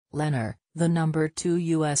Lennar, the number 2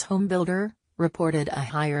 U.S. homebuilder, reported a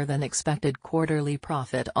higher-than-expected quarterly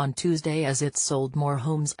profit on Tuesday as it sold more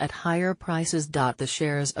homes at higher prices. The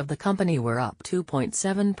shares of the company were up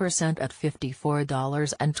 2.7% at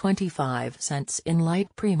 $54.25 in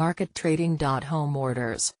light pre-market trading. Home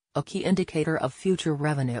orders, a key indicator of future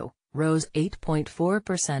revenue, rose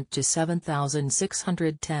 8.4% to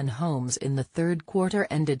 7,610 homes in the third quarter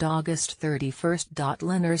ended August 31.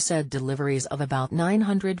 Lennar said deliveries of about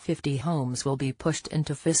 950 homes will be pushed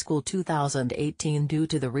into fiscal 2018 due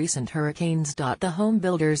to the recent hurricanes. The home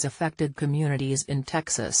builders affected communities in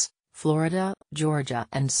Texas, Florida, Georgia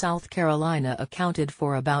and South Carolina accounted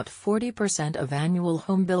for about 40% of annual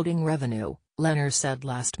homebuilding revenue, Lennar said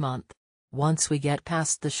last month. Once we get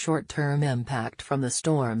past the short-term impact from the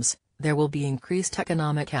storms, there will be increased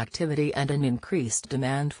economic activity and an increased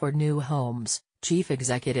demand for new homes, Chief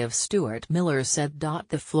Executive Stuart Miller said.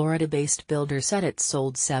 The Florida-based builder said it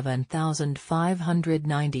sold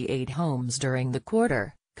 7,598 homes during the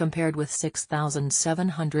quarter, compared with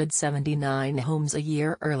 6,779 homes a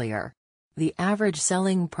year earlier. The average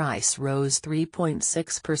selling price rose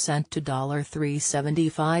 3.6% to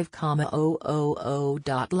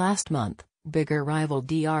 $375,000. Last month, bigger rival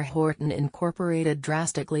D.R. Horton Incorporated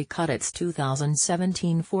drastically cut its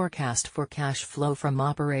 2017 forecast for cash flow from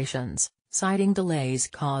operations, citing delays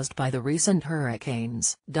caused by the recent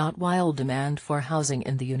hurricanes. While demand for housing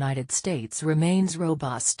in the United States remains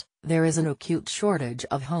robust, there is an acute shortage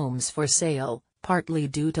of homes for sale, partly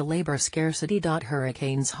due to labor scarcity.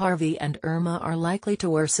 Hurricanes Harvey and Irma are likely to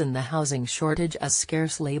worsen the housing shortage as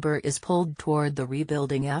scarce labor is pulled toward the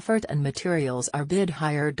rebuilding effort and materials are bid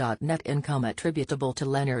higher. Net income attributable to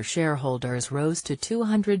Lennar shareholders rose to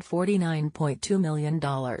 $249.2 million,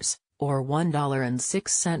 or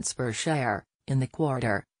 $1.06 per share, in the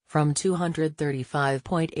quarter, from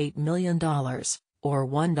 $235.8 million, or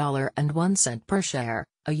 $1.01 per share,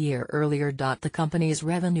 a year earlier. The company's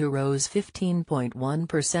revenue rose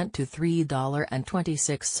 15.1% to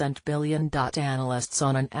 $3.26 billion. Analysts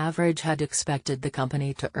on an average had expected the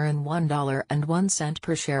company to earn $1.01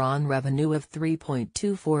 per share on revenue of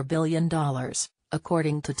 $3.24 billion,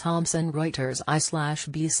 according to Thomson Reuters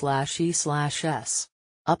I/B/E/S.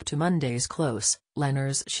 Up to Monday's close,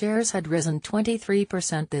 Lennar's shares had risen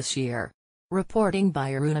 23% this year. Reporting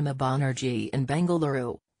by Arunima Banerjee in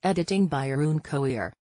Bengaluru, editing by Arun Koir.